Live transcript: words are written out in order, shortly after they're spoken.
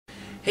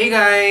Hey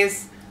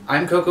guys,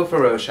 I'm Coco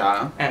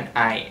Ferosha. And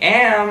I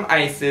am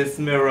Isis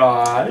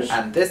Mirage.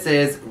 And this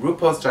is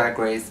RuPaul's Drag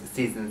Race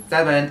Season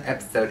 7,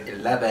 Episode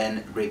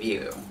 11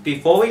 review.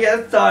 Before we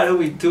get started,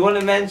 we do want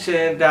to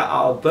mention that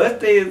our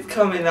birthday is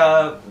coming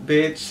up,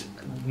 bitch.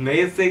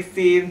 May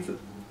 16th.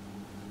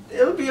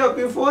 It'll be up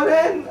before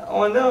then,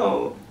 or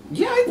no?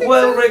 Yeah, I think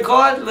well, so.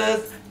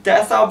 regardless,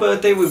 that's our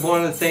birthday. We're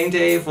born on the same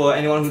day for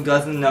anyone who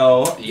doesn't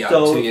know. Yeah,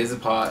 so 2 years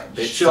apart.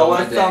 Bitch, show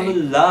us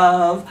some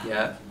love.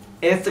 Yeah.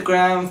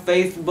 Instagram,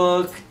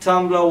 Facebook,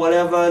 Tumblr,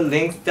 whatever,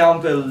 links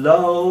down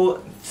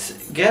below.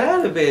 Get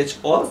out of it, bitch.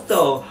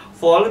 Also,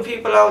 for all the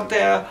people out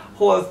there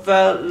who have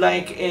felt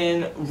like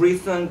in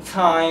recent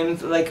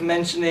times, like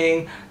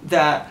mentioning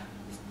that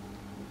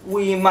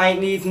we might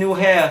need new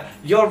hair.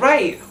 You're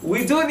right,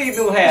 we do need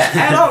new hair.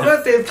 And our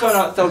birthday is coming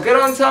up, so get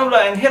on Tumblr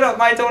and hit up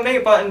my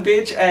donate button,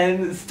 bitch,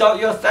 and start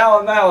your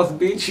sour mouth,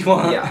 bitch.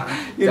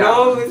 You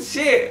know,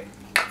 shit.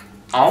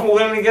 I'm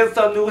willing to get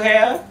some new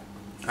hair.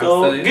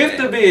 So, Absolutely. gift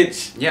the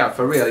bitch. Yeah,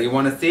 for real. You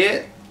want to see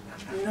it?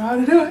 You know how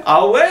to do it.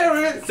 I'll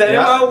wear it. Send it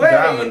my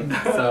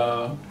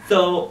way.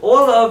 So,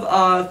 all of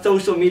our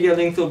social media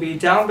links will be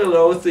down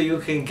below so you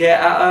can get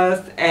at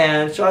us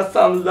and show us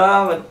some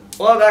love and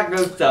all that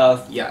good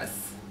stuff. Yes.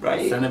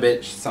 Right? Send a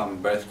bitch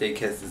some birthday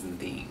kisses and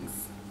things.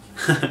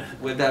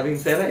 With that being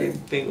said, I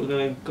think we're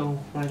going to go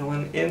right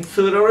on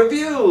into the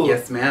review.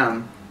 Yes,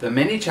 ma'am. The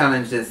mini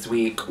challenge this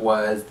week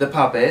was the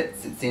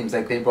puppets. It seems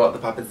like they brought the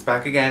puppets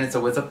back again. It's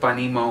always a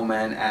funny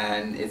moment,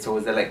 and it's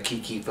always a like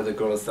kiki for the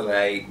girls to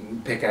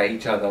like pick at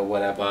each other or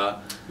whatever.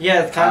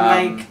 Yeah, it's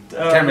kind of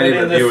like really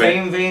in the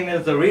same vein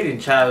as the reading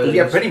challenge.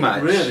 Yeah, pretty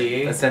much.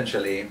 Really.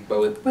 Essentially. But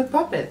with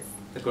puppets.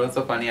 The girls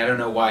are funny. I don't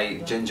know why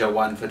Ginger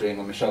won for doing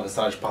a Michelle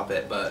Visage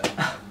puppet, but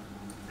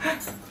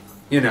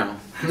you know.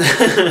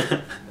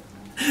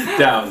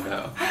 Down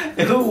though.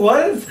 It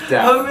was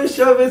Down. a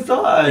Michelle Visage.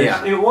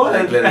 Yeah, it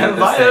was. like, And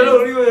Violet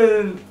don't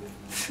even.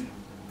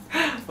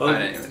 I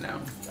don't even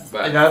know.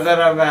 But not that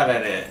I'm mad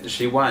at it.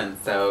 she won,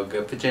 so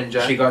good for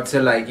Ginger. She got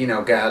to like, you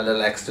know, get a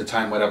little extra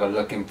time, whatever,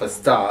 looking for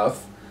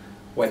stuff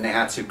when they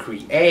had to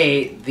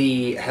create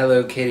the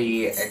Hello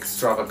Kitty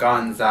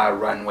extravaganza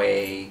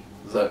runway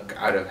look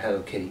out of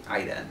Hello Kitty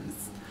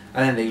items.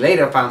 And then they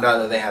later found out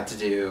that they had to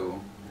do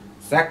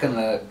second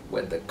look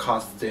with the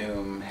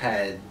costume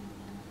head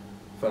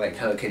for like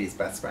Hello Kitty's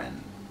best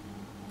friend,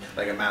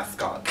 like a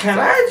mascot. Can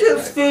so, I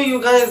just like, fill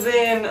you guys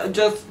in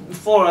just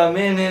for a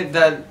minute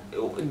that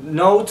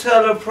no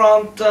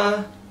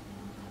teleprompter,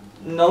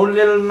 no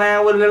little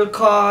man with little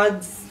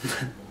cards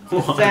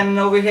standing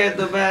over here at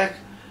the back,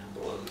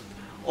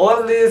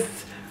 all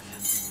this,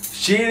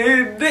 she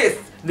did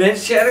this, then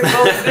she had to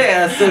go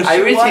there, so she I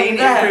retain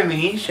that.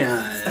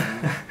 information.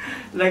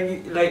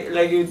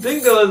 Like you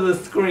think there was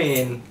a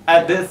screen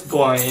at this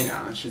point.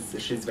 No,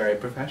 she's very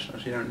professional.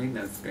 She don't need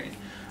no screen.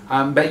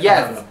 But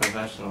yes, I'm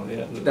professional.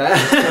 Yeah,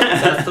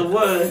 that's the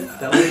word.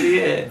 That would be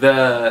it.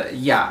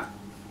 Yeah,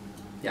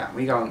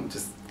 we gonna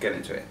just get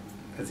into it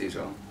as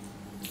usual.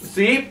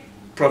 See,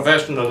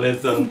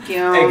 professionalism. Thank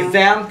you.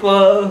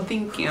 Example.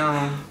 Thank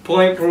you.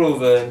 Point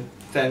proven.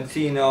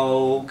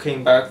 Santino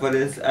came back for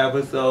this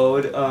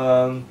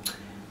episode.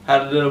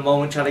 Had a little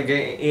moment trying to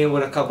get in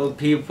with a couple of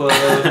people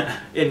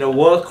in the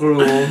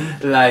workroom.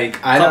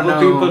 Like, I don't know.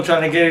 Couple people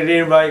trying to get it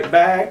in right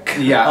back.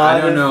 Yeah,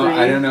 honestly.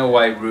 I don't know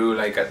why Rue,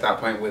 like, at that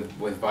point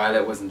with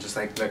Violet wasn't just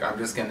like, look, I'm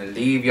just gonna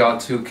leave, y'all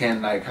two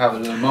can, like, have a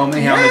little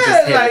moment here, I'm gonna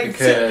just hit like, it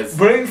because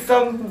bring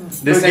some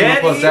this ain't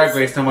RuPaul's Drag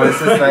Race no more. It's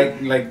just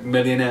like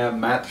millionaire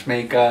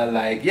matchmaker,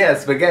 like, yeah,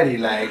 spaghetti,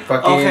 like,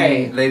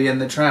 fucking Lady and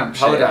the Tramp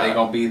shit. They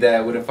gonna be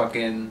there with a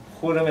fucking...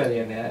 Who the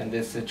millionaire in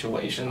this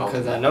situation? Oh.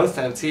 Because I know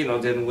Santino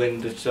didn't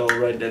win the show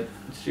right that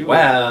she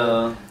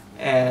Well,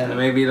 and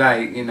maybe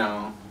like, you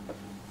know,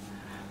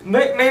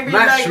 maybe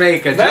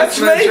matchmaker. Like,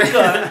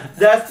 matchmaker.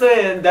 That's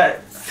it.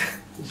 That's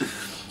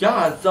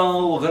yeah.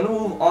 So we're gonna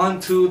move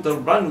on to the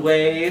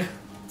runway.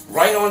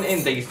 Right on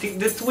in there. You see,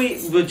 this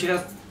week we're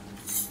just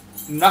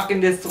knocking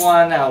this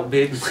one out,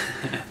 bitch.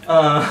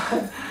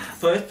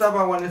 First up,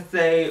 I want to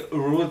say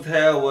Ruth's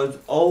hair was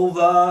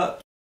over.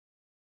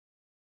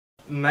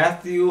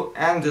 Matthew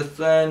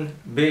Anderson,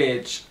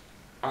 bitch.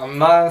 I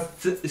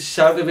must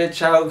shout the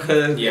bitch out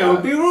because it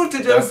would be rude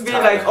to just be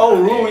like, oh,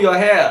 Rue, your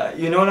hair.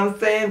 You know what I'm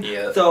saying?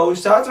 Yeah. So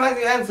shout out to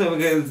Matthew Anderson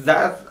because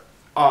that's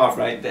off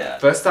right there.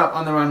 First up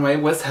on the runway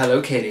was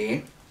Hello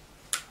Kitty.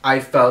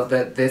 I felt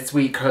that this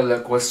week her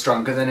look was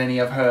stronger than any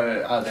of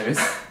her others.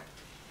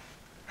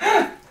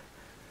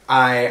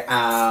 I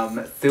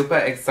am super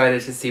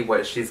excited to see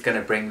what she's going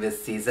to bring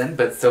this season,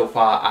 but so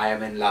far I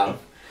am in love.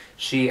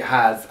 She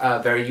has a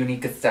very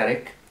unique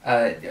aesthetic,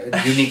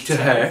 unique to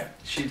her.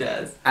 She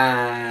does.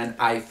 And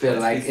I feel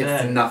like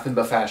it's nothing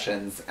but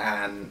fashions,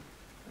 and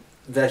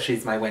that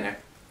she's my winner.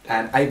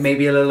 And I may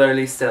be a little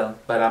early still,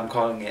 but I'm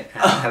calling it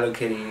Hello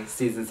Kitty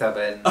Season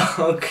 7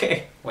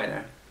 okay.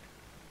 winner.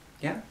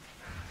 Yeah.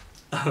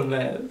 Oh,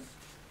 man.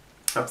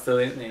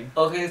 Absolutely.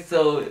 Okay,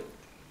 so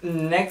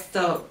next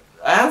up,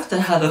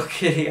 after Hello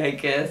Kitty, I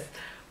guess,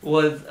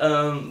 was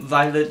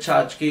Violet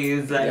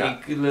Chachki's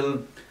like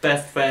little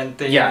best friend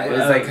thing. Yeah, it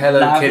was like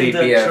Hello Kitty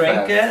BFF.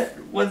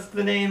 Trinket was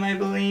the name, I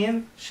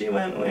believe, she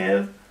went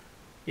with.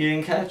 You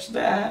didn't catch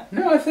that?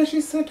 No, I thought she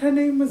said her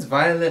name was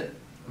Violet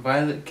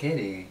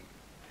Kitty.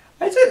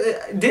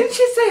 Didn't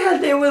she say her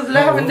name was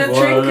Lavender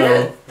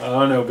Trinket? I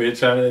don't know,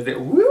 bitch.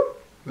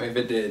 Maybe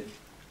it did.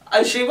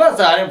 She was.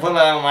 I didn't pull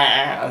it out of my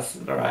ass,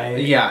 right?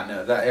 Yeah,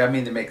 no,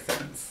 it makes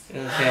sense.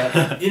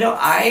 Okay. You know,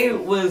 I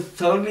was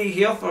totally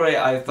here for it.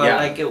 I felt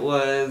like it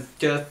was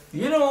just,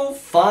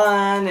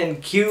 fun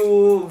and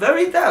cute.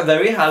 Very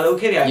Hello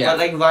Kitty. I felt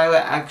like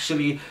Violet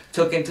actually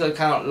took into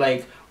account,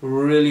 like,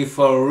 really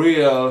for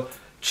real,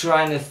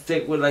 trying to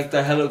stick with like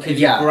the Hello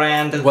Kitty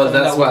brand and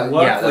that's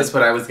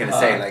what I was gonna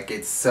say. Like,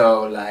 it's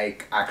so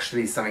like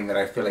actually something that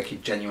I feel like you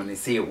genuinely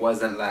see. It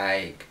wasn't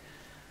like,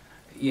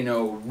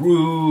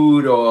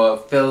 rude or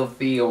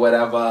filthy or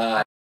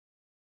whatever.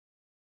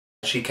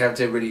 She kept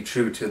it really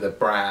true to the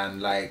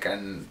brand, like,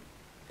 and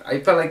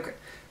I felt like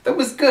that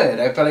was good.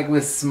 I felt like it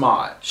was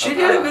smart. She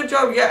did a good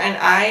job, yeah. And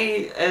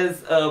I,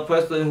 as a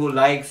person who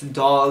likes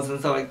dolls and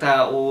stuff like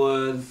that,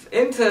 was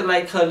into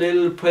like her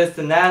little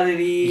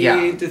personality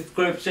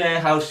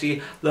description, how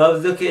she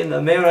loves looking in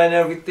the mirror and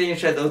everything.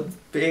 She had those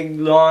big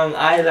long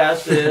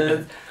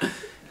eyelashes.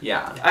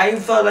 Yeah. I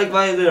felt like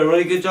Violet did a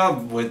really good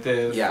job with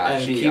this. Yeah,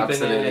 and she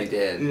absolutely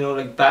did.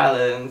 Like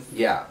balance.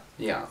 Yeah,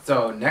 yeah.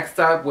 So next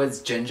up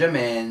was Ginger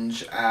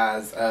Minj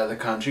as the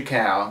country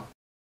cow.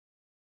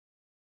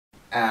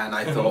 And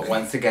I thought,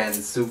 once again,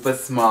 super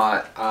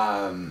smart.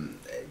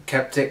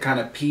 Kept it kind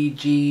of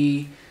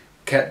PG.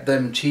 Kept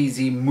them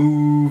cheesy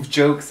move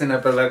jokes in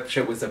it, but like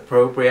shit was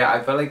appropriate.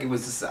 I felt like it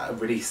was just a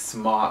really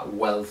smart,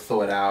 well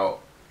thought out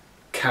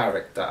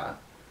character.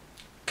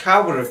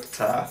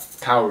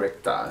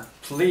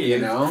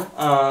 Please. Yeah,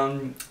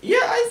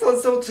 I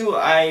thought so too.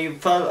 I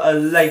felt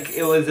like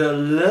it was a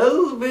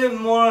little bit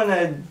more on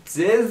a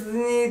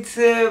Disney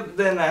tip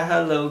than a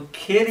Hello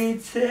Kitty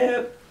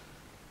tip.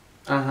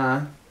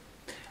 Uh-huh.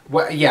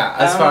 Well, yeah,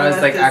 as far as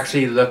like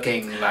actually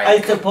looking like I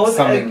suppose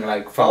something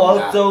like from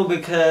also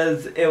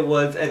because it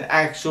was an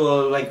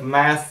actual like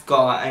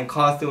mascot and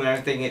costume and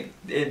everything,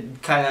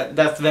 it kind of,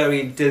 that's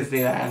very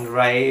Disneyland,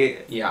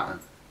 right? Yeah.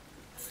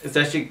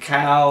 Especially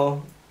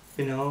cow,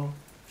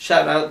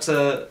 Shout out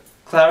to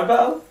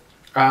Clarabelle.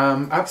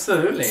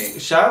 Absolutely.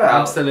 Shout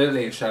out.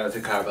 Absolutely. Shout out to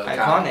Clarabelle.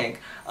 Iconic.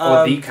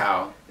 Or the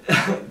cow.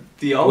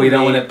 The only. We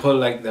don't want to pull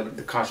like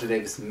the Kasha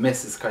Davis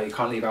Mrs. Cow. You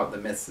can't leave out the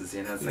Mrs.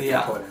 It's like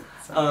important.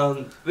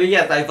 So. But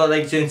yes, I felt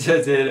like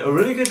Ginger did a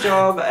really good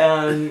job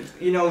and,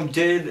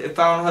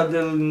 found her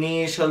little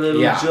niche, her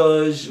little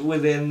judge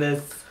within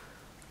this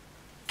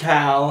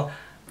cow.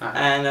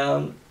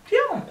 And,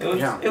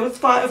 it was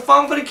fun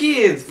for the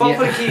kids. Fun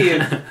for the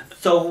kids.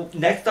 So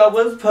next up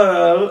was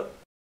Pearl.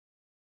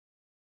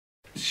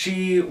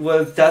 She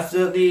was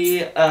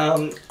definitely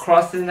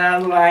crossing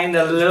that line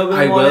a little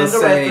bit more than the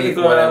rest of the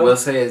girls. What I will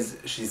say is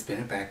she's been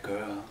a bad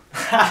girl.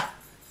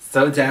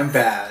 So damn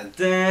bad.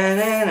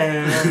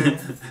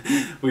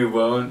 We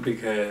won't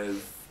because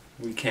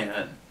we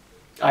can't.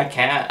 I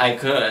can't. I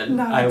could.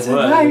 Not I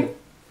tonight.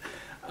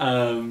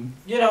 would.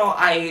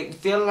 I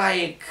feel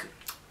like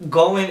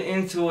going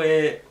into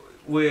it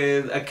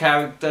with a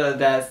character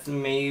that's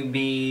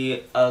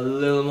maybe a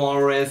little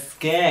more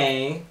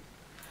risque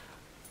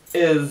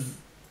is,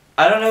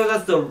 I don't know if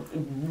that's the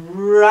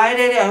right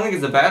idea. I don't think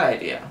it's a bad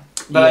idea.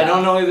 But I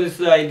don't know if it's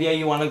the idea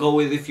you want to go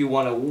with if you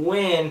want to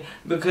win,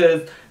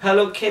 because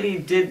Hello Kitty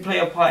did play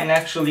a part in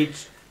actually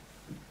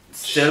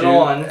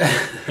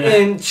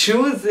in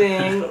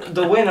choosing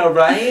the winner,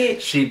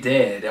 right? She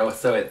did,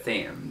 so it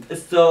seemed.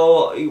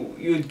 So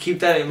you'd keep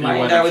that in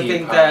mind. I would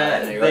think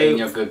that they in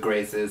your good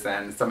graces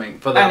and something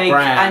for the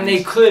brand. And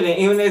they couldn't,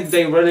 even if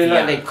they really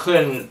they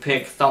couldn't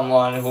pick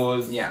someone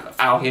who's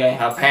out here in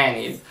her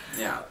panties.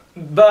 Yeah.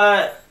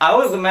 But I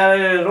wasn't mad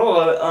at it at all.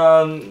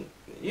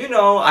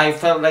 I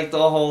felt like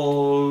the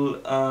whole,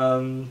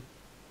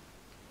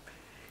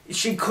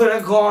 she could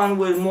have gone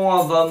with more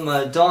of a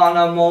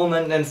Madonna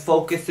moment than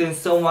focusing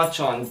so much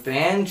on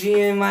Benji,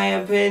 in my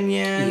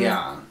opinion.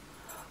 Yeah.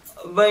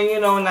 But,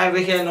 neither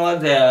here nor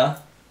there.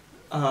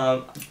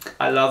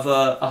 I love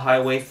a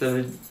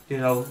high-waisted,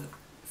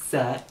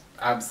 set.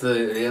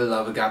 Absolutely, I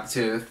love a gap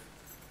tooth.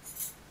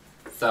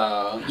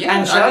 So, yeah.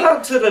 And shout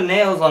out to the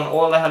nails on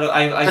all the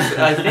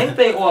I think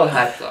they all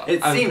had them.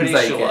 It seems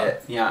like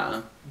it,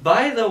 yeah.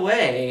 By the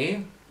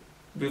way,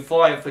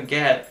 before I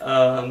forget,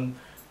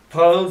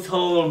 Pearl's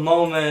whole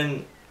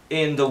moment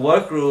in the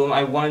workroom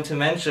I wanted to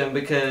mention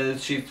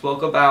because she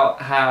spoke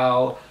about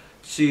how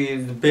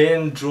she's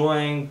been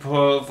drawing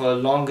Pearl for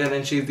longer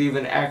than she's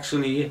even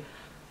actually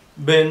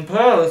been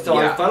Pearl. So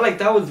I felt like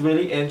that was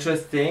really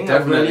interesting.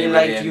 Definitely a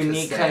really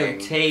unique kind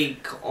of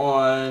take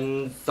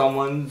on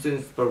someone's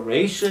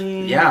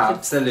inspiration. Yeah,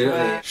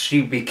 absolutely.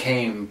 She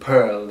became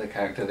Pearl, the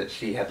character that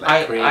she had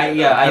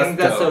created. I think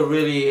that's a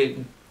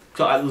really...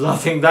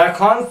 loving that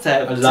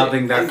concept.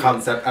 Loving that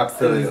concept,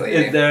 absolutely.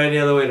 Is there any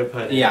other way to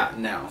put it? Yeah,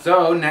 no.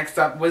 So next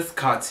up was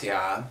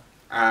Katya.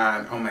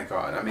 And oh my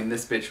god, I mean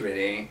this bitch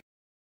really.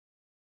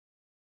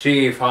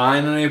 She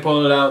finally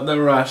pulled out the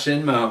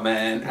Russian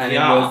moment, and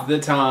Yeah. it was the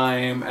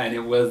time, and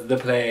it was the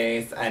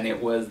place, and it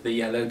was the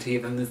yellow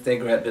teeth and the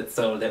cigarette that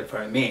sold it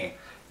for me.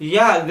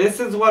 Yeah, this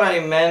is what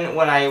I meant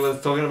when I was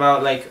talking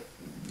about, like,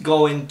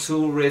 going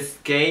too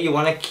risque. You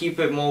want to keep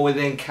it more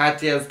within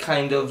Katya's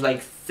kind of,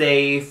 like,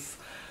 safe,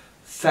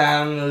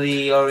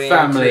 family-oriented.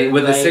 Family,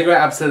 with like, the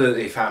cigarette,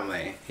 absolutely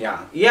family. Yeah.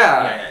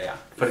 Yeah. Yeah.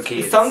 For the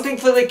kids. Something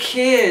for the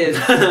kids.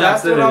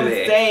 That's what I'm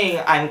Absolutely. saying.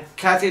 And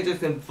Katya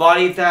just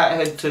embodied that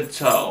head to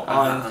toe.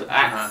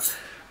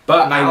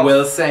 But I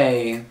will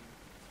say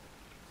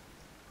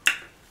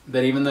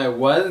that even though it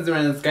was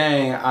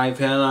risque, I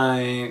feel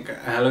like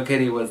Hello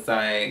Kitty was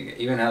like,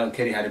 even Hello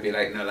Kitty had to be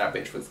like, no, that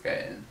bitch was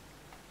good.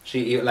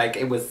 She, like,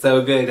 it was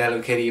so good,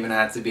 Hello Kitty even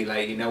had to be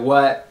like, you know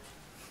what?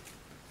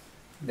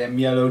 Them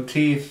yellow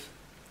teeth.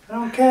 I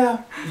don't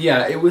care.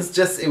 Yeah, it was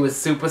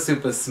super,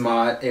 super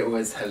smart. It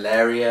was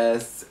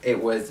hilarious.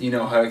 It was, you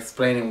know, her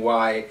explaining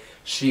why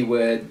she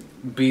would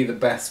be the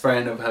best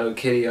friend of Hello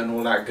Kitty and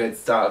all that good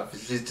stuff.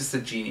 She's just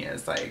a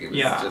genius. Like, it was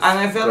just and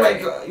I feel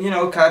great. like, you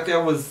know, Katya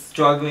was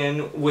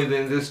struggling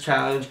within this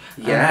challenge.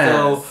 Yes. And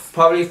so,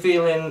 probably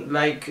feeling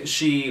like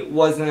she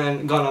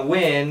wasn't gonna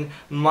win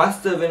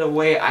must have, in a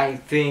way, I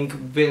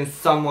think, been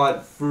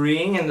somewhat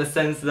freeing in the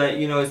sense that,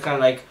 you know, it's kind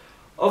of like,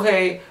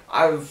 okay,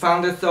 I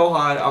found it so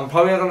hard, I'm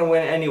probably not gonna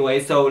win anyway,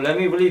 so let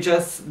me really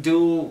just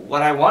do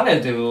what I wanna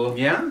do.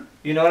 Yeah.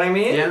 You know what I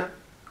mean? Yeah.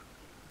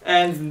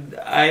 And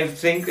I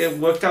think it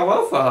worked out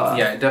well for her.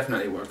 Yeah, it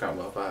definitely worked out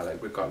well for her,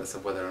 like, regardless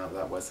of whether or not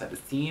that was her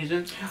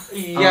decision.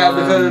 Yeah,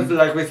 because,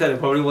 like we said, it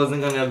probably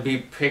wasn't gonna be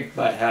picked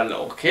by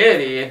Hello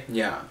Kitty.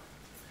 Yeah.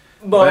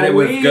 But it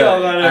was we good. are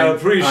gonna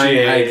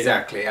appreciate it.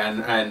 Exactly,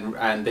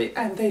 and they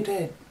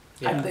did.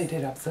 Yes. And they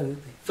did,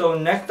 absolutely. So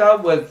next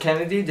up was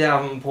Kennedy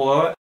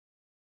Davenport.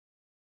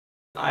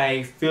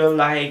 I feel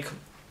like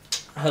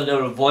her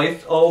little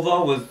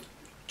voiceover was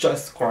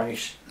just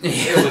great.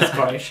 It was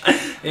great.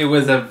 It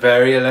was a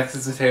very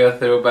Alexis Mateo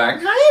throwback.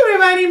 Hi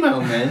everybody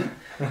moment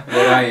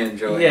that I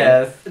enjoyed.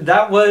 Yes,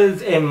 that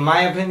was, in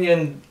my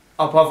opinion,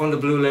 apart from the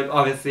blue lip,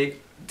 obviously,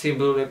 Team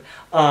Blue Lip,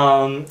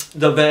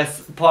 the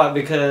best part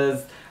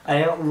because I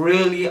don't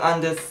really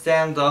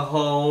understand the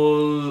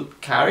whole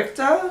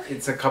character.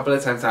 It's a couple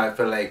of times I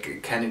feel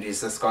like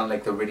Kennedy's just gone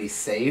like the really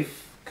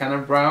safe kind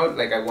of route.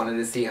 Like, I wanted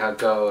to see her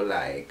go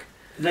like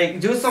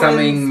do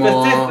something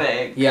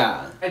specific. More,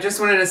 yeah. I just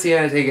wanted to see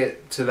her take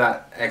it to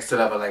that extra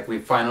level. Like, we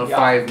final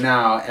five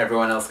now,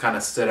 everyone else kind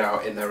of stood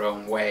out in their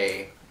own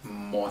way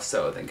more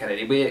so than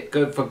Kennedy.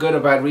 But for good or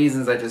bad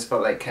reasons, I just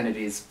felt like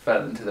Kennedy's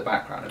fell into the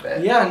background a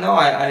bit. Yeah, no,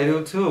 I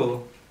do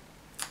too.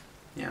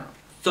 Yeah.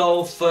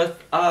 So first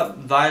up,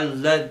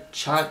 Violet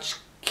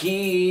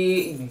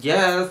Chachki.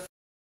 Yes.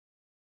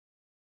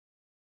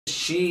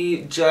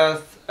 She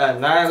just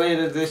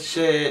annihilated this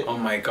shit. Oh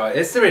my god,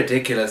 it's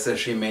ridiculous that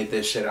she made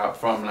this shit up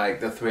from like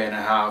the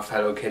 3.5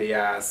 Hello Kitty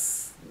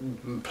ass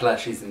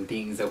plushies and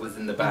things that was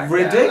in the back.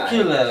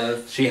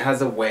 Ridiculous. Like, she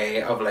has a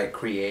way of like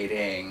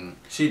creating.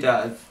 She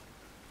does.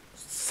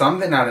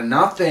 Something out of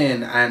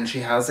nothing, and she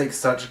has like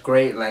such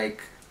great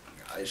like.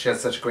 She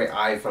has such a great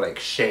eye for like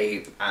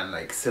shape and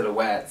like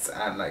silhouettes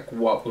and like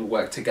what would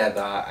work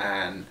together,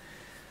 and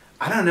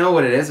I don't know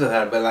what it is with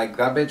her, but like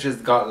that bitch has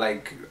got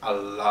like a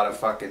lot of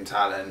fucking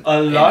talent.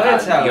 A lot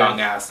of talent.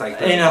 Young ass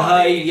like in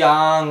her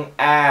young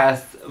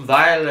ass.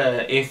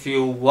 Violet, if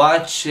you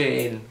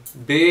watching,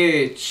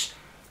 bitch,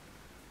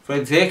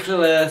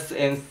 ridiculous,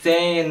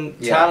 insane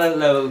talent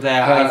level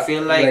there. I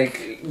feel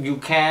like you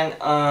can't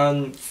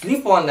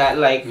sleep on that.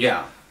 Like,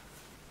 yeah.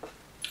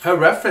 Her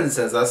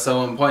references are so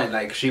on point.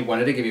 Like, she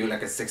wanted to give you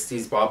like a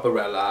 60s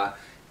Barbarella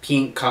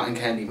pink cotton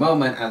candy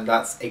moment, and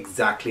that's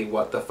exactly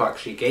what the fuck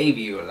she gave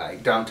you.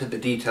 Like, down to the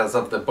details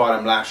of the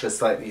bottom lashes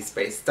slightly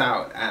spaced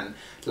out, and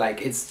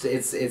like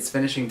it's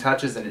finishing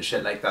touches and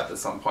shit like that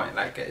that's on point.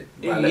 Like,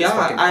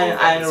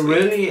 and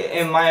really,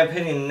 in my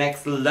opinion,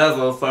 next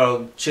level for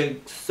a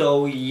chick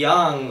so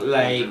young.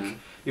 Like,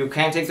 you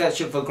can't take that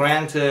shit for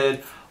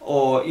granted.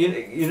 Or,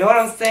 you know what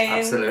I'm saying?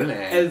 Absolutely.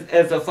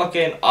 As a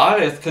fucking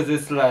artist, because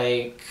it's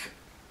like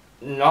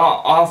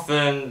not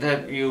often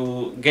that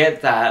you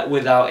get that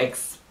without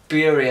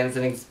experience,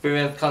 and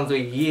experience comes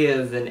with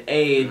years and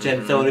age,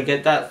 and so to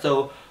get that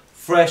so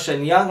fresh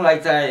and young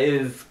like that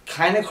is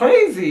kind of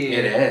crazy.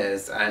 It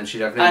is, and she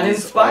definitely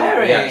needs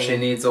inspiring. She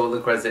needs all the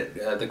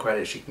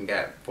credit she can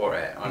get for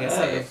it,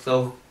 honestly. Yeah,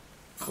 so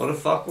go the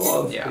fuck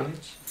off,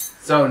 bitch.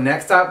 So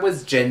next up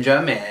was Ginger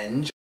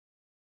Minj.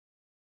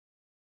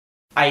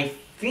 I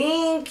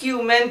think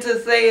you meant to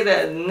say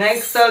that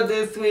next up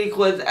this week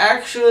was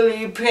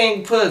actually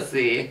Pink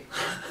Pussy.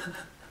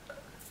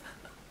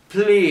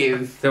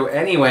 Please. So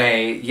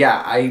anyway,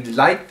 yeah, I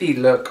like the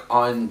look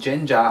on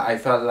Ginger. I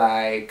felt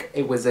like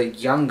it was a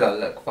younger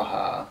look for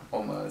her,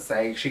 almost.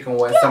 Like, she can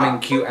wear something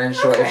cute and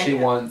short if she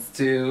wants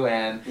to,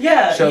 and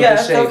show the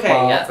shape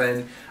off.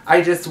 And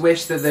I just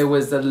wish that there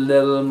was a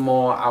little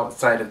more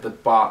outside of the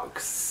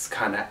box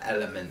kind of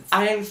element.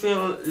 I didn't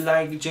feel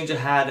like Ginger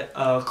had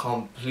a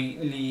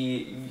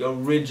completely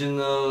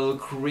original,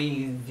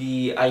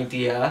 crazy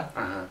idea.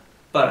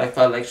 but I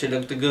felt like she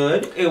looked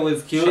good. It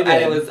was cute, and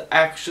it was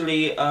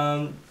actually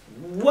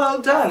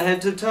well done,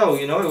 head to toe.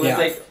 You know, it was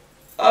like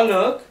a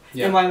look.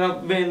 Yeah. It might not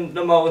have been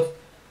the most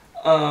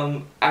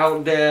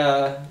out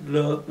there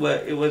look,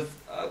 but it was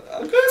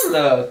a good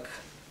look.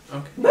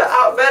 Okay.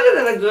 But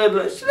better than a good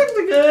look. She looked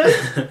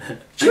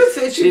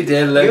good. She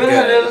did look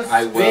good.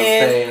 I will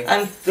say.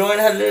 And throwing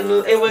her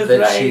little. It was that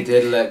like she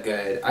did look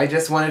good. I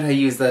just wanted her to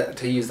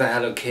use the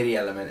Hello Kitty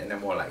element in a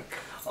more like.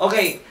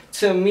 Okay,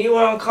 to me,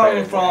 where I'm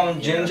coming from,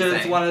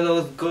 Ginger's one of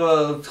those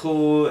girls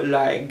who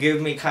like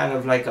give me kind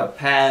of like a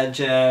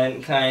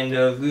pageant kind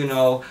of, you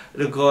know,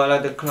 the girl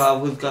at the club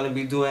who's gonna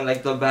be doing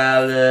like the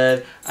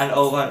ballad and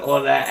over and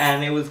all that,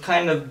 and it was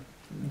kind of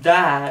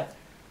that,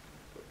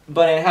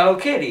 but in Hello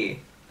Kitty.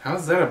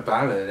 How's that a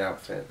ballad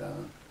outfit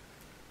though?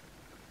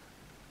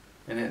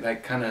 And it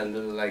like kind of a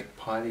little like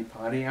party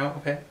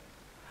outfit?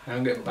 I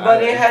don't get ballad.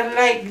 But it had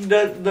like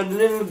the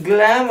little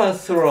glamour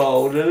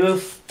throw, the little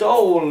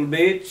stole,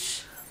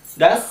 bitch.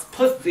 That's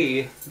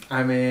pussy.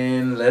 I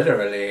mean,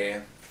 literally.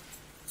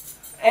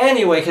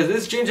 Anyway, cause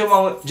this Ginger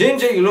moment,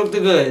 Ginger, you looked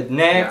good.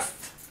 Next.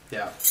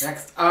 Yeah.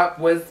 Next up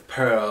was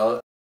Pearl.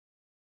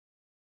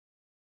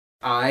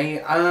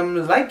 I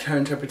liked her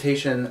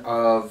interpretation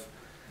of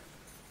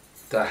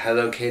the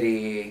Hello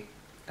Kitty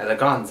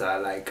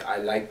eleganza. Like, I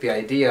like the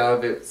idea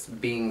of it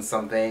being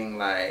something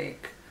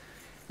like,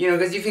 you know,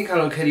 because you think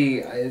Hello Kitty,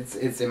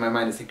 it's in my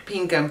mind, it's like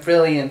pink and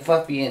frilly and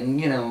fluffy and,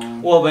 you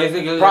know, well,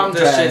 basically the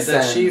shit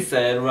that she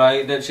said,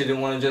 right? That she didn't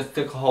want to just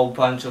stick a whole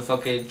bunch of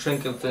fucking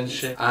trinkets and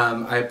shit.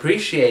 I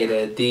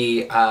appreciated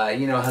the,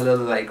 you know, her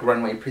little, like,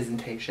 runway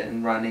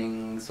presentation,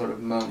 running sort of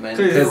moment.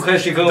 Because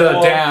the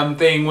damn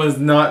thing was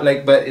not,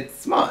 like, but it's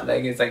smart.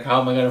 Like, it's like, how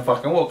am I going to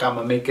fucking walk? I'm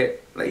going to make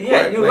it, like,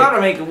 work. You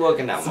gotta make it work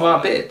in that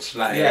smart moment. Bitch.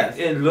 Like, yeah,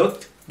 it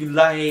looked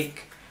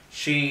like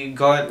she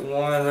got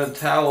one of the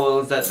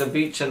towels at the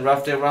beach and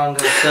wrapped it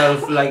around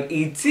herself like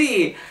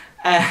E.T.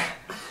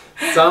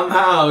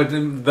 Somehow,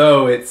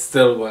 though, it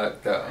still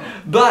worked, though.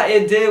 But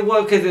it did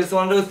work because it's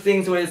one of those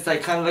things where it's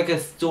like kind of like a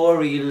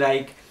story,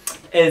 like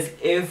as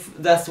if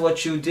that's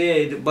what you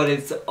did, but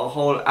it's a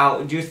whole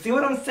out. Do you see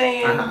what I'm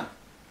saying?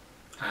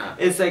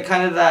 It's like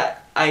kind of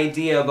that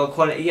idea, but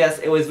quality. Yes,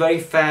 it was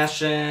very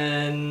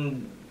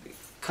fashion,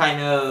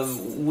 kind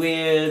of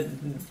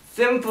weird.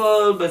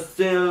 Simple, but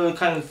still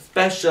kind of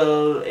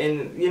special,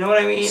 in, you know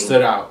what I mean?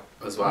 Stood out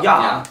as well.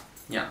 Yeah.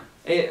 Yeah.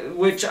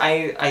 Which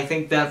I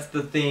think that's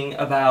the thing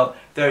about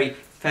very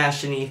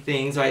fashion-y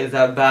things, right? Is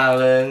that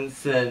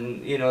balance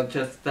and, you know,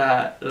 just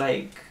that,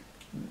 like,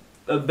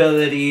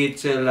 ability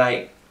to,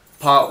 like,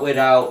 pop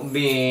without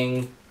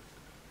being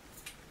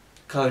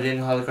covered in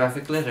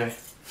holographic glitter.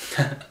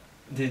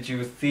 Did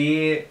you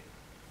see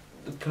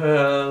the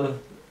Pearl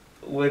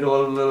with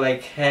all the,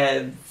 like,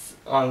 heads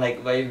on,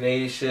 like,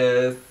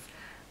 Vivacious?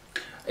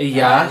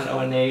 Yeah.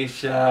 And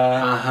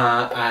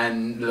Onacia.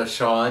 And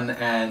LaShawn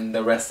and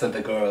the rest of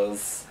the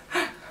girls.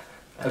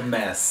 A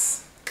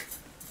mess.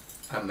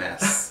 A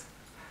mess.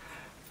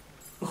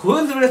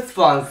 Who's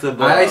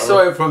responsible? I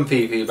saw it from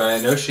Fifi, but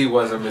I know she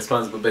wasn't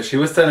responsible. But she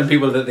was telling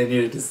people that they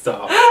needed to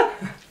stop.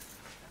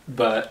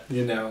 But,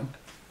 you know.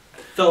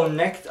 So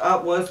next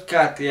up was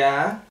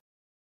Katya.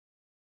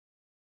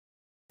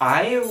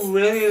 I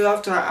really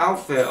loved her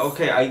outfit.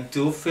 Okay, I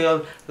do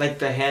feel like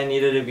the hair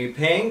needed to be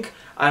pink.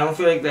 I don't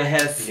feel like the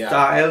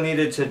hairstyle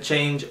needed to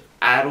change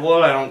at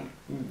all. I don't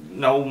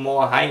know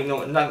more height,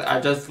 no nothing. I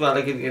just felt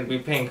like it needed to be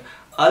pink.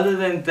 Other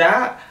than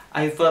that,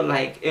 I felt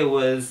like it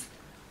was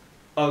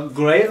a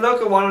great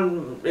look,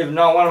 if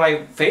not one of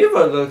my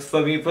favorite looks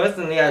for me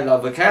personally. I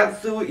love a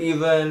catsuit.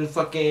 Even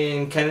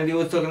fucking Kennedy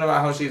was talking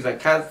about how she's a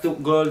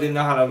catsuit girl, didn't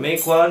know how to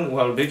make one.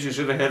 Well, bitch, you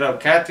should have hit up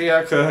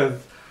Katya,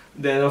 cause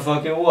there the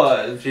fuck it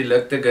was. She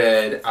looked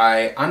good.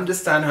 I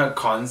understand her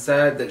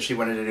concept that she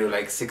wanted to do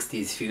like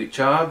 60s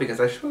future, because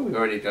I'm sure we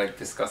already like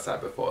discussed that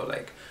before,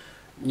 like,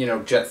 you know,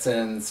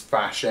 Jetsons,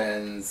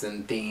 fashions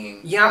and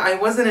things. Yeah, I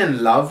wasn't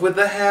in love with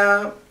the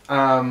hair.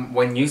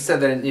 When you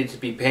said that it needed to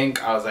be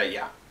pink, I was like,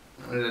 yeah,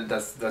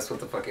 that's what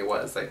the fuck it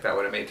was. Like, that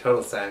would have made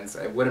total sense.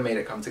 It would have made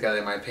it come together,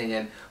 in my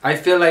opinion. I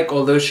feel like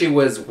although she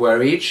was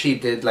worried, she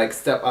did like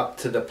step up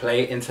to the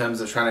plate in terms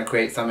of trying to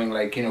create something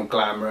like, you know,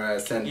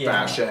 glamorous and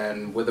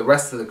fashion with the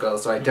rest of the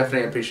girls. So I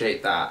definitely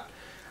appreciate that.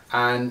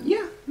 And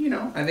yeah, you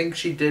know, I think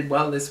she did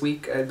well this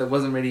week. There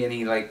wasn't really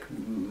any like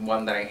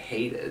one that I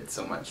hated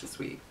so much this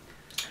week.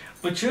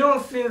 But you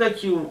don't feel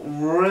like you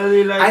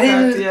really like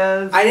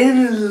Katya's? I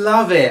didn't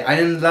love it. I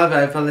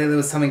felt like there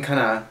was something kind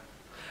of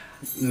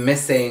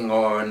missing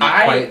or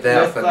not quite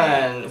there for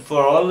me.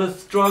 For all the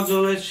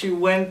struggle that she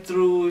went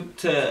through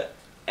to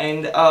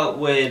end up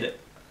with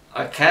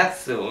a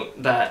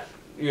catsuit that,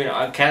 you know,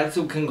 a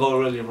catsuit can go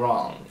really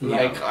wrong. Yeah.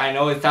 Like, I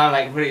know it sounds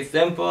like pretty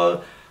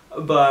simple,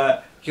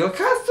 but your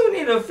catsuit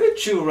need to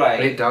fit you right.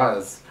 It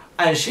does.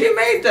 And she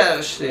made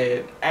that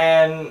shit.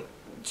 And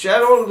she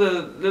had all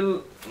the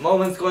little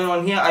moments going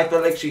on here. I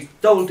felt like she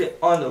stole it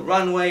on the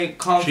runway,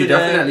 confident. She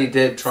definitely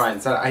did try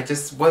and sell it. I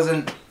just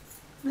wasn't...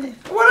 Well,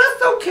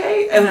 that's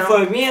okay. And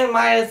for me and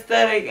my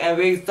aesthetic and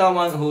being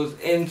someone who's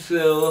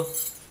into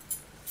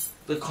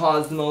the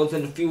cosmos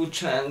and the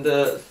future and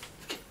the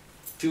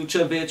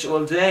future bitch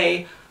all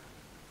day,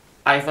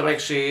 I feel like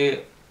she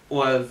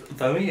was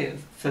very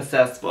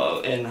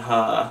successful in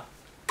her.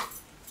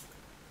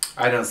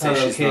 I don't say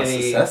she's not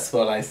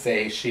successful. I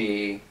say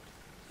she,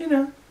 you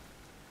know.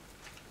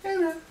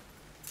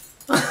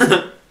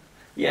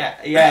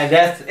 Yeah,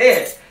 that's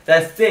it.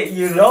 That's it.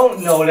 You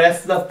don't know.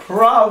 That's the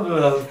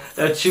problem.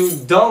 That you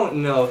don't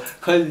know.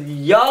 Because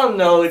y'all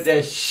know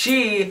that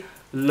she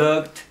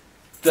looked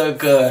the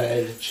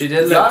good. She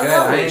did look good.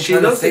 I ain't she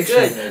trying to looked say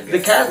good. she looked The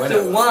good.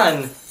 character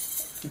won.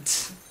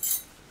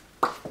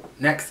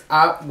 Next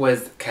up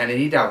was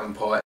Kennedy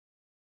Davenport.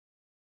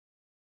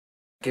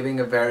 Giving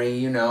a very,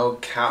 you know,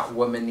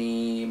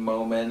 Catwoman-y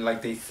moment,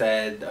 like they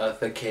said,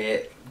 Eartha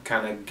Kitt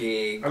kind of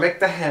gig. I like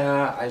the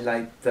hair, I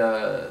like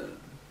the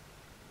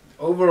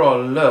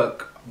overall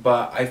look,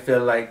 but I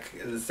feel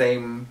like the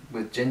same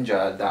with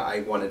Ginger, that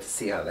I wanted to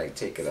see her like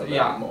take it a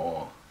little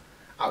more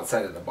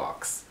outside of the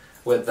box.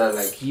 With the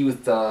like, use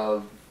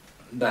the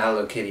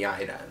Hello Kitty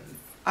items.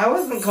 I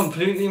wasn't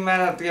completely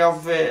mad at the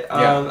outfit.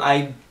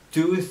 I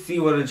do see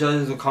where the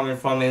judges were coming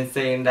from in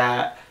saying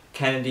that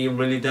Kennedy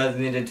really does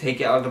need to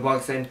take it out of the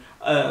box and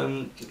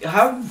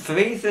have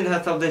faith in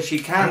herself that she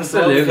can.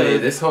 Absolutely.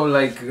 This whole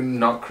like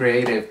not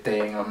creative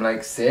thing, I'm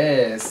like,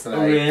 sis, like,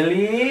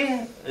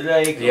 really?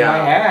 Like my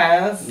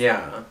ass.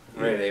 Yeah,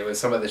 really. With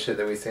some of the shit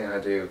that we seen her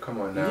do,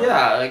 come on now.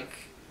 Yeah, like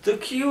the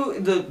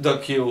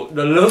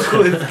look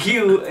was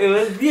cute. It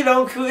was, you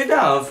know, cute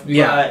enough.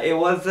 Yeah. But it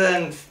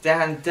wasn't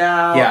stand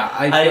out. Yeah,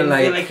 I didn't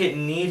feel like it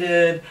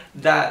needed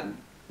that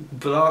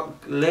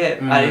block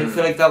lip. I didn't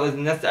feel like that was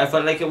necessary. I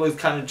felt like it was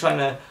kind of trying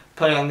to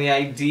play on the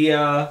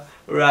idea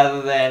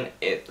rather than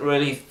it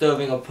really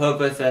serving a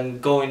purpose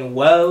and going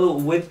well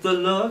with the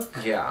look.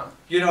 Yeah.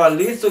 You know, at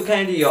least with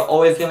Candy, you're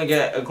always going to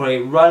get a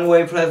great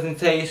runway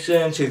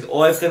presentation. She's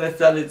always going to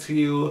sell it to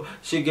you.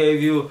 She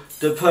gave you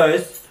the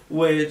purse,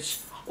 which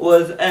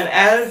was an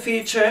added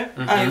feature,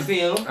 I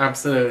feel.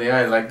 Absolutely,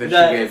 I like that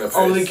she gave a purse.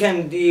 Only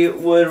Candy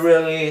would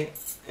really,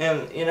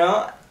 you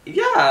know,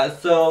 yeah,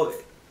 so...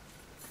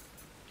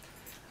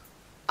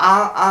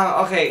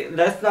 okay,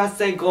 let's not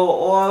say go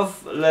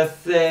off, let's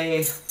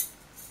say...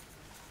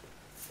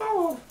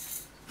 Oh.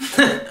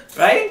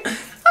 Right?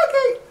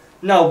 Okay.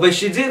 No, but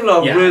she did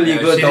look really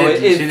good though.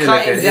 It's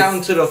cutting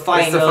down to the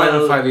final... It's the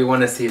final five, we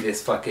want to see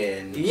this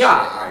fucking shit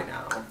right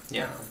now.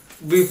 Yeah.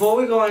 Before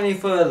we go any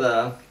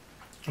further,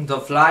 the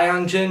fly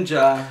on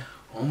Ginger...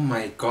 Oh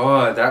my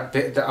god, that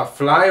bit, a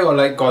fly or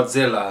like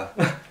Godzilla?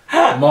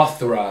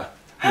 Mothra.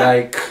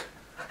 Like,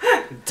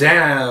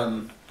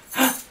 damn.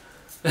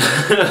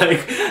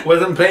 Like,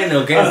 wasn't playing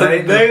no games.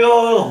 A big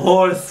old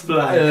horse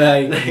fly.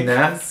 Like,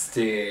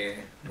 nasty.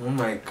 Oh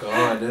my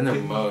god, in the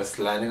most,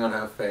 landing on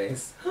her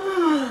face.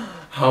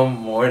 How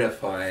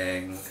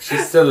mortifying. She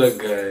still look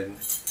good.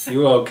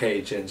 You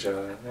okay,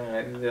 Ginger?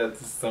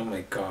 Oh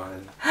my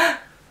god.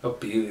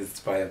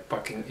 Abused by a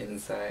fucking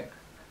insect.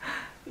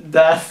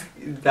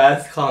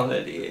 That's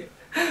comedy.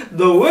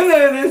 The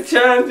winner of this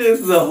challenge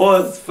is the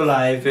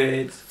horsefly,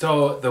 bitch.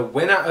 So, the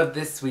winner of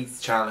this week's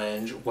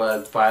challenge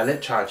was Violet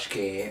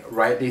Chachki.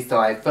 Rightly so.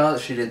 I felt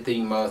she did the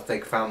most,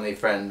 like,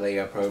 family-friendly,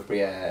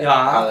 appropriate,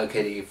 Hello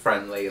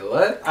Kitty-friendly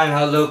look. And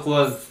her look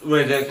was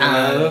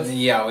ridiculous. And,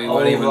 yeah, we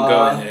won't even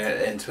go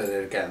into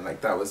it again.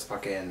 Like, that was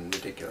fucking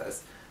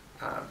ridiculous.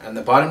 And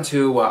the bottom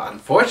two were,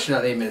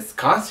 unfortunately, Miss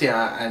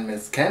Katya and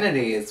Miss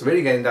Kennedy. It's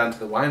really getting down to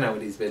the wire now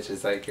with these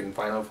bitches. Like, in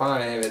Final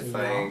Five, it's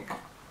like...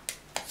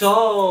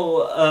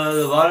 So,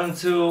 the bottom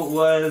two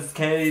was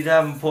Kennedy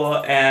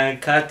Davenport and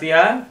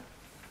Katya.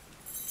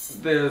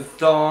 The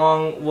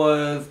song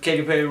was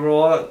Katy Perry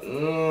Raw.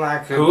 I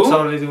could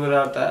totally do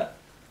without that.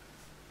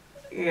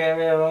 Yeah,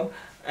 you know.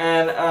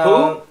 And,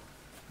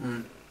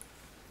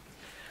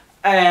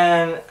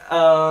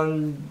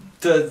 and,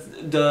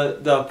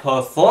 the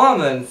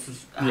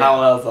performance,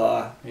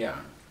 however. Yeah.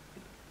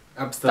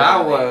 Absolutely.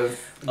 That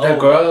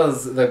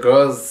was... The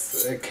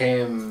girls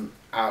came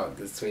out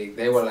this week.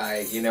 They were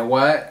like, you know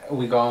what?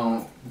 We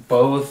gonna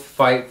both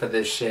fight for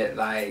this shit,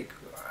 like,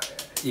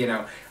 you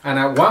know. And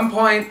at one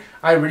point,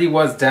 I really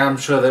was damn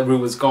sure that Ru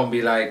was gonna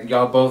be like,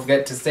 y'all both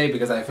get to stay,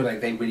 because I feel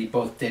like they really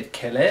both did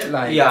kill it.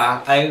 Like,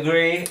 yeah, I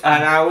agree.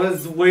 And I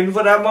was waiting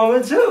for that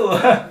moment too.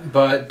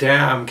 But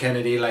damn,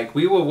 Kennedy, like,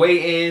 we were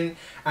waiting,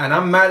 and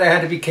I'm mad it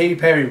had to be Katy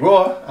Perry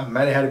Raw. I'm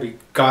mad it had to be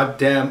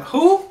goddamn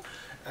who?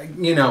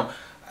 You know.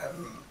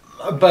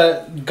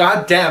 But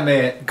goddamn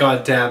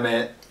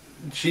it.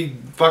 She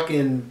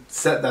fucking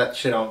set that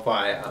shit on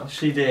fire.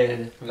 She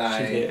did.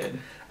 Like, she did.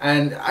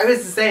 And I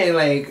was saying,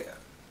 like,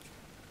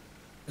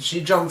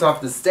 she jumped off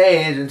the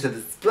stage into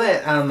the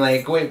split, and I'm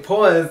like, wait,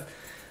 pause.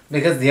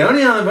 Because the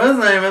only other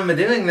person I remember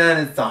doing that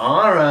is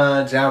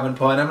Tahara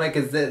Davenport. I'm like,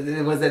 was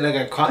it like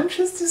a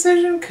conscious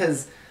decision?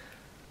 Because,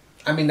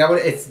 I mean,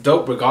 it's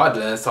dope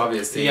regardless,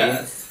 obviously.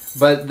 Yes.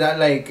 But that,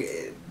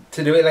 like,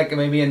 to do it, like,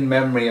 maybe in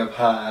memory of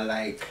her,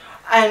 like...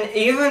 And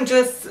even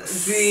just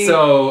the...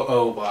 So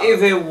over.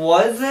 If it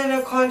wasn't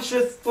a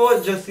conscious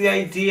thought, just the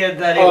idea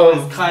that it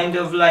was kind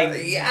of like...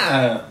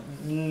 Yeah.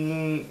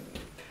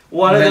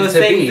 one of those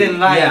things in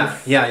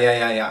life.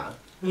 Yeah.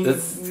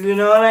 That's, you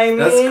know what I mean?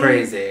 That's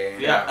crazy.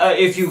 Yeah.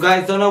 If you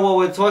guys don't know what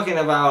we're talking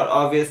about,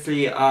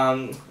 obviously,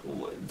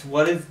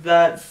 what is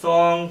that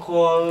song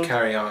called?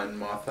 Carry On,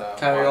 Martha.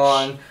 Carry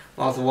On,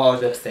 Martha Walsh.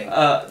 Lip sync.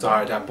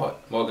 Sorry, damn put.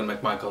 Morgan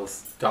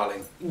McMichael's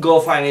Darling. Go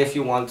find it if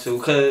you want to,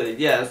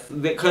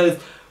 because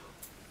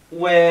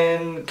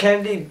when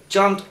Kennedy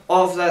jumped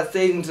off that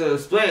stage into the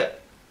split.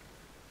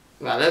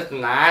 Now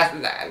listen,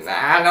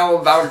 I know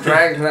about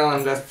drag and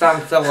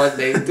understand some what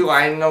they do.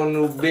 I know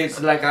new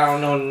bitch like I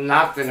don't know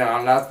nothing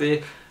or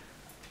nothing.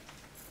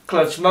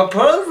 Clutch my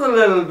purse a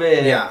little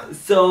bit. Yeah.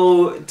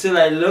 So to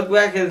like look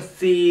back and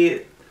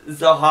see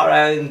Zahara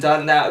having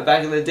done that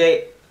back in the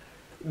day,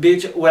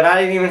 bitch, when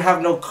I didn't even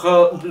have no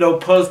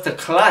purse to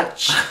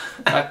clutch,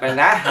 like when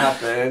that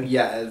happened.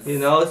 Yes. You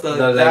know, so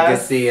the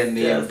legacy and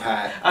the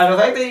impact. And the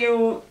fact that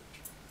you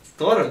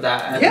thought of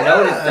that and yeah,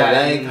 noticed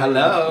that. Like,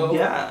 hello.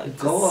 Yeah,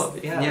 go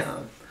up, yeah.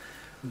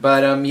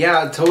 But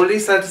yeah, totally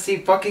sad to see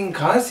fucking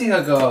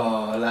Kasia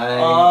go. Like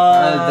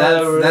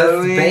that's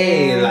really?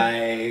 Bae,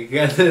 like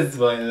at this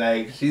point,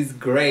 like she's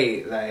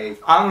great.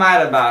 Like I'm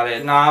mad about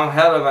it. No, I'm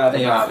hella mad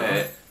about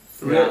it.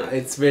 Really? Yeah,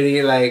 it's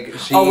really like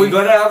she. Are we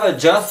gonna have a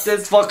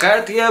justice for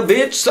Katia,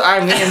 bitch?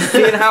 I mean,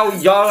 seeing how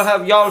y'all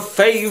have y'all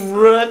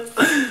favorite.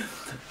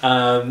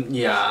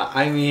 Yeah,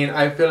 I mean,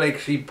 I feel like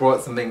she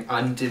brought something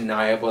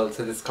undeniable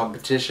to this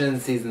competition.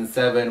 Season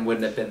 7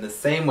 wouldn't have been the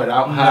same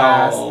without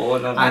her.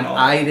 No.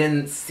 I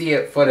didn't see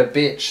it for the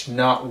bitch,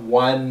 not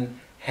one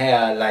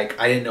hair. Like,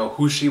 I didn't know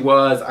who she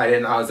was. I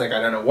was like,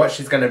 I don't know what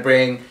she's gonna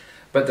bring.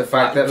 But the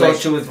fact that like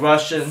she was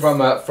Russian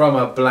from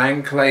a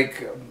blank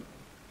like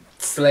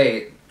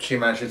slate, she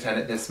managed to turn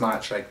it this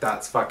much. Like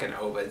that's fucking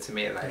over to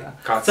me.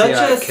 Like Katia such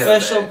a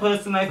special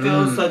person. I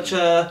feel such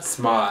a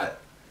smart.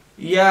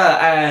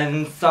 Yeah,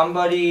 and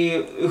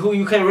somebody who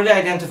you can really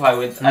identify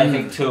with, I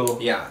think, too.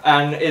 Yeah.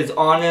 And is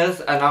honest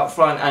and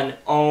upfront and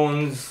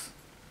owns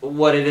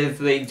what it is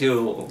they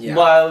do. Yeah.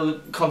 While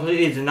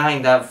completely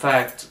denying that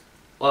fact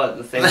all at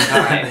the same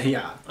time.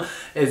 Yeah.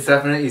 It's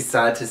definitely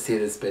sad to see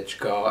this bitch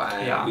go,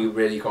 and we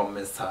really gonna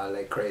miss her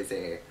like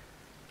crazy.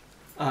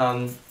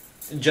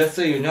 Just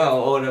so you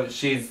know,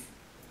 she's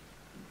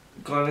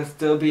gonna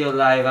still be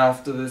alive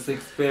after this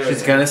experience.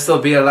 She's gonna still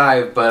be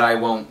alive, but I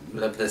won't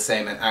live the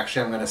same. And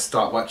actually, I'm gonna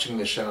stop watching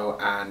the show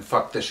and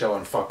fuck the show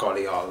and fuck all of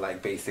y'all.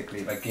 Like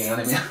basically, like you know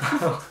what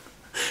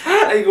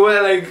I mean? Like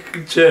well,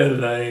 like chill,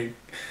 like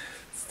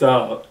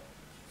stop.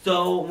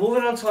 So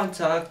moving on to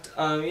Untucked,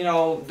 you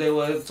know, they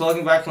were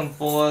talking back and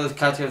forth.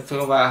 Katia was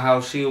talking about how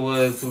she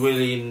was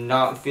really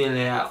not feeling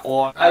it at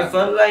all. I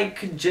felt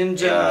like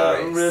Ginger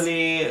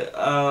really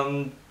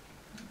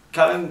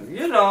kind of,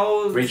 you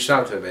know, reached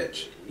out to a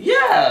bitch.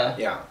 Yeah.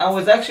 Yeah. I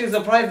was actually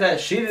surprised that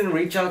she didn't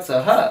reach out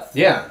to her.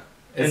 Yeah.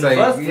 It's in like,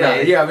 the first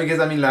place. Yeah, because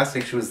I mean last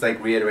week she was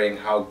like reiterating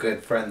how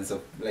good friends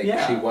of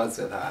she was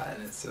with her,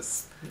 and it's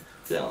just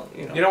so,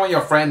 you know. You don't want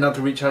your friend not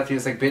to reach out to you.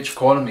 It's like, bitch,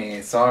 call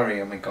me. Sorry,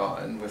 oh my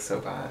god, and we're so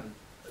bad.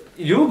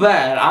 You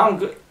bad. I'm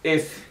good.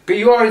 But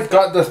you always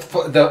got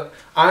the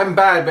I'm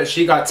bad, but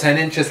she got 10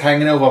 inches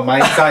hanging over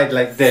my side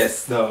like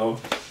this though.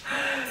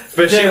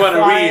 But she want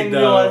to read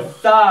though. Your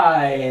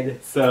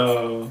side.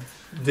 So.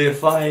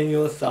 Define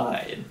your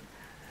side.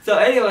 So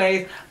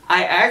anyways,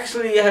 I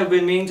actually have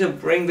been meaning to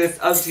bring this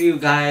up to you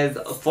guys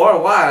for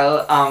a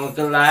while. I'm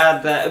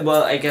glad that,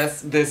 well, I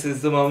guess this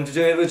is the moment to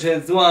do it, which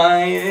is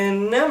why it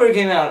never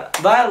came out.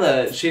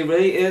 Violet, she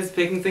really is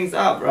picking things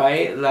up,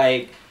 right?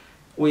 Like,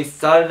 we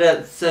started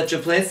at such a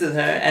place with her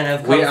and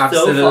have come so far. We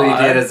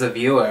absolutely did as a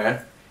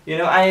viewer. You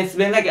know, and it's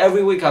been like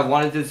every week I've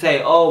wanted to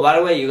say, oh, by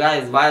the way, you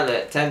guys,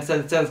 Violet, 10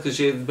 cents, because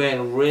she's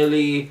been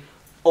really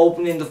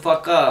opening the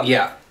fuck up.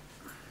 Yeah.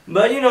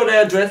 But you know,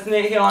 they're addressing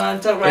it here on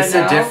Untucked right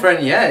now.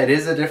 It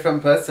is a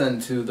different person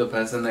to the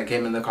person that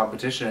came in the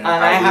competition. And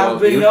I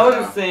have been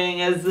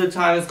noticing as the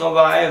time has gone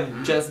by,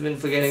 I've just been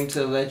forgetting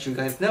to let you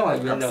guys know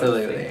I've been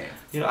noticing.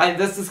 You know,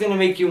 this is going to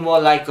make you more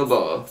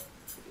likable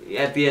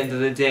at the end of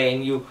the day,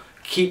 and you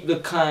keep the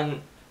cunt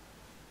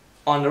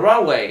on the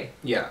runway.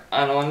 Yeah.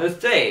 And on the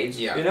stage.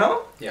 Yeah. You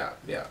know? Yeah.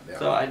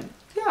 So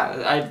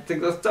I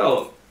think that's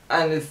dope.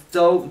 And it's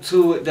dope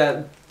too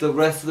that the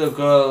rest of the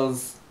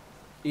girls,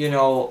 you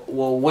know,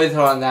 were with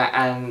her on that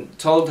and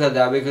told her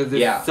that, because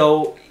it's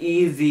so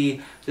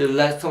easy to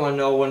let someone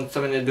know when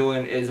something they're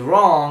doing is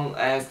wrong,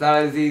 and it's not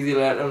as easy to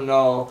let them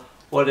know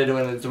what they're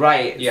doing is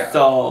right. Yeah.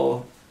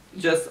 So,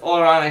 just all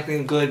around, I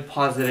think, good,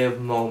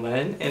 positive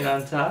moment in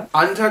Untucked.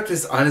 Untucked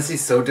is honestly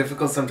so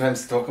difficult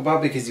sometimes to talk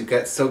about, because you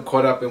get so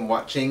caught up in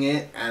watching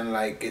it, and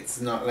like, it's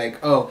not like,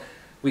 oh,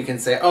 we can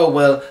say, oh,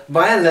 well,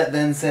 Violet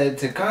then said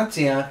to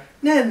Katia,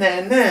 nah,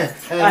 nah, nah.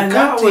 And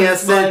Katia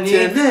said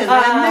to nah,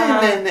 nah,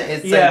 nah, nah.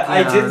 It's yeah,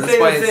 like, I did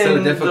say this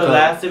in the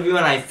last review,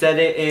 and I said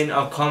it in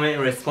a comment in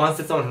response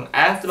to someone who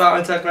asked about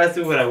Untucked last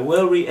week, but I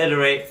will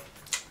reiterate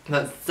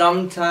that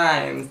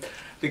sometimes,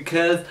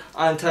 because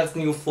Untucked's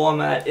new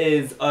format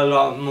is a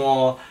lot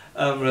more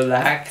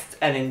relaxed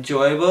and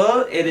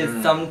enjoyable, it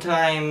is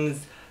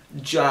sometimes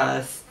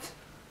just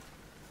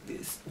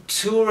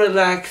too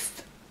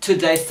relaxed to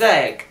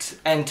dissect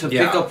and to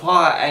pick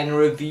apart and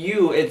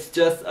review. It's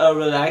just a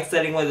relaxed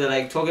setting where they're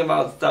like talking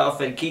about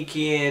stuff and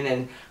kikiing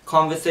and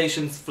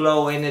conversations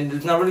flowing, and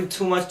there's not really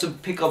too much to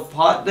pick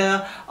apart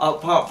there,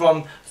 apart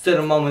from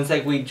certain moments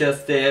like we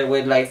just did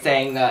with like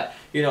saying that,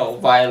 you know,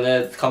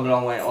 Violet's come a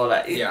long way, all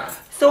that. Yeah.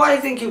 So I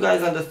think you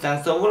guys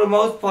understand. So for the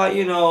most part,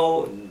 you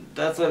know,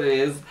 that's what it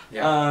is.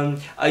 Yeah.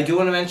 I do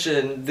want to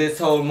mention this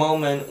whole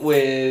moment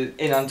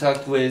in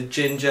Untucked with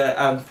Ginger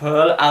and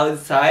Pearl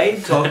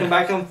outside talking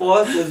back and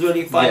forth was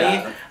really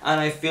funny, and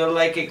I feel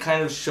like it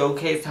kind of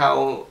showcased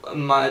how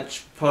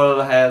much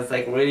Pearl has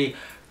like really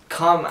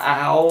come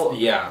out.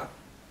 Yeah.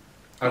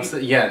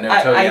 Absolutely. Yeah. No.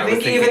 Totally. I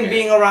think even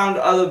being around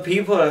other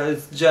people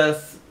is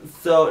just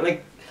so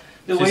like.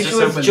 The way she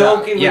was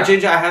joking with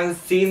Ginger, I haven't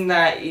seen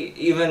that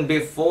even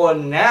before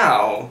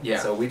now. Yeah.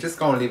 So we just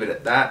gonna leave it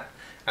at that.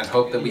 And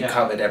hope that we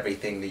covered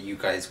everything that you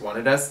guys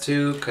wanted us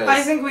to. Cause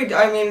I think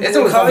it's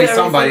always gonna be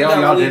somebody. Oh,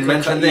 y'all didn't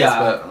mention this,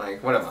 but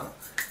like whatever.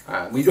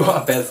 We do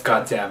our best.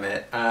 God damn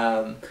it.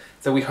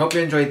 So we hope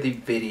you enjoyed the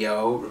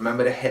video.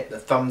 Remember to hit the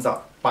thumbs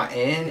up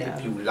button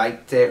if you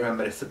liked it.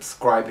 Remember to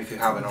subscribe if you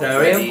haven't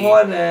already. Very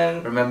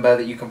important. Remember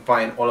that you can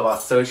find all of our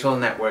social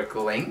network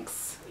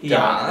links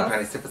down in the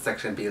Planet Stiffer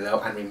section below.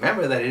 And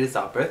remember that it is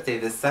our birthday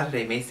this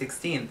Saturday, May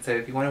 16th. So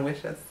if you want to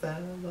wish us a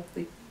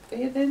lovely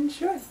day, then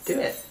sure, do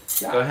it.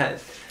 Go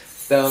ahead.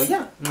 So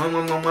yeah,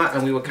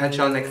 and we will catch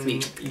y'all next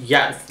week.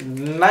 Yes.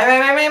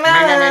 Bye.